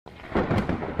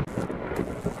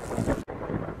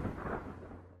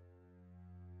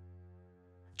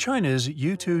China's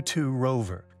Yutu 2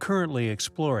 rover, currently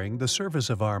exploring the surface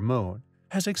of our moon,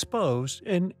 has exposed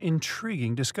an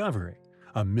intriguing discovery,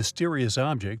 a mysterious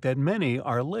object that many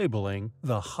are labeling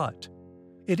the Hut.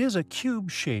 It is a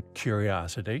cube-shaped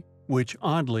curiosity, which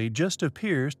oddly just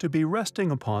appears to be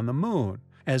resting upon the moon,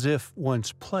 as if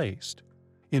once placed.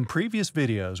 In previous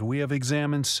videos, we have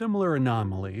examined similar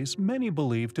anomalies many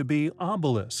believe to be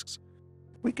obelisks.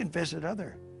 We can visit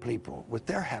other people with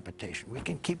their habitation. We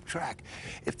can keep track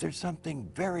if there's something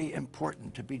very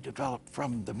important to be developed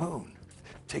from the moon.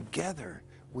 Together,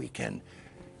 we can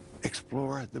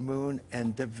explore the moon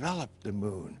and develop the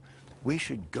moon. We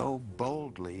should go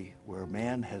boldly where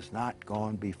man has not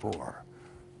gone before.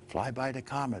 Fly by the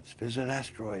comets, visit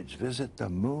asteroids, visit the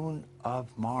moon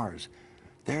of Mars.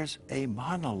 There's a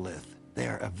monolith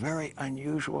there, a very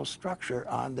unusual structure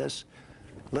on this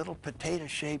little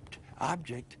potato-shaped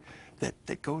object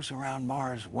that goes around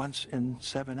Mars once in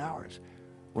 7 hours.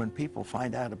 When people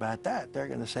find out about that, they're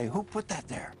going to say, who put that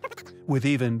there? With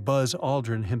even Buzz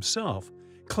Aldrin himself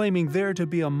claiming there to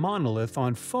be a monolith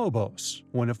on Phobos,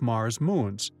 one of Mars'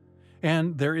 moons.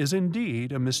 And there is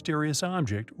indeed a mysterious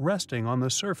object resting on the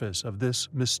surface of this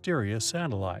mysterious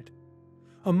satellite.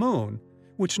 A moon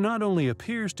which not only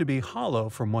appears to be hollow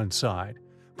from one side,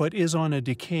 but is on a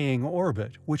decaying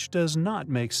orbit which does not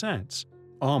make sense,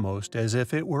 almost as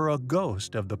if it were a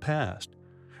ghost of the past.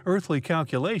 Earthly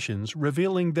calculations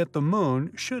revealing that the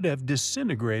moon should have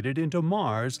disintegrated into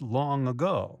Mars long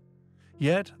ago.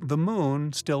 Yet the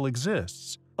moon still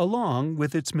exists, along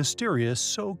with its mysterious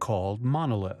so-called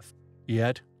monolith.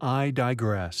 Yet I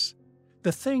digress.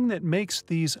 The thing that makes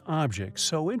these objects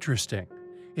so interesting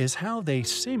is how they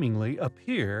seemingly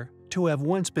appear to have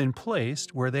once been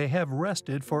placed where they have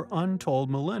rested for untold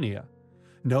millennia.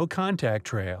 No contact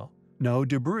trail, no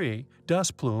debris,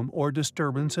 dust plume, or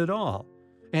disturbance at all.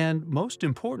 And most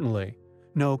importantly,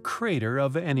 no crater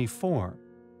of any form.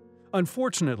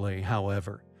 Unfortunately,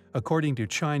 however, according to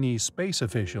Chinese space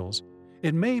officials,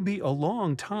 it may be a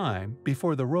long time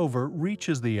before the rover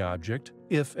reaches the object,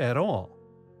 if at all.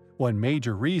 One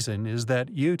major reason is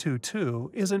that Yutu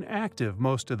 2 isn't active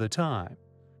most of the time.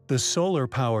 The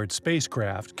solar-powered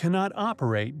spacecraft cannot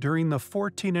operate during the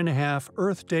 14.5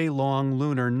 Earth-day-long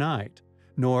lunar night,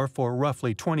 nor for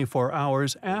roughly 24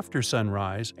 hours after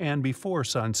sunrise and before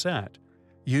sunset.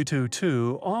 Yutu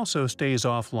 2 also stays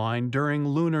offline during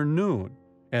lunar noon,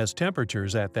 as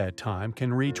temperatures at that time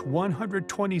can reach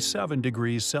 127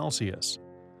 degrees Celsius.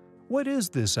 What is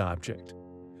this object?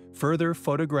 Further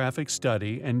photographic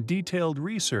study and detailed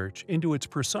research into its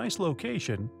precise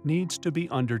location needs to be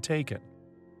undertaken.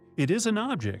 It is an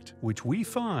object which we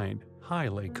find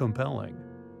highly compelling.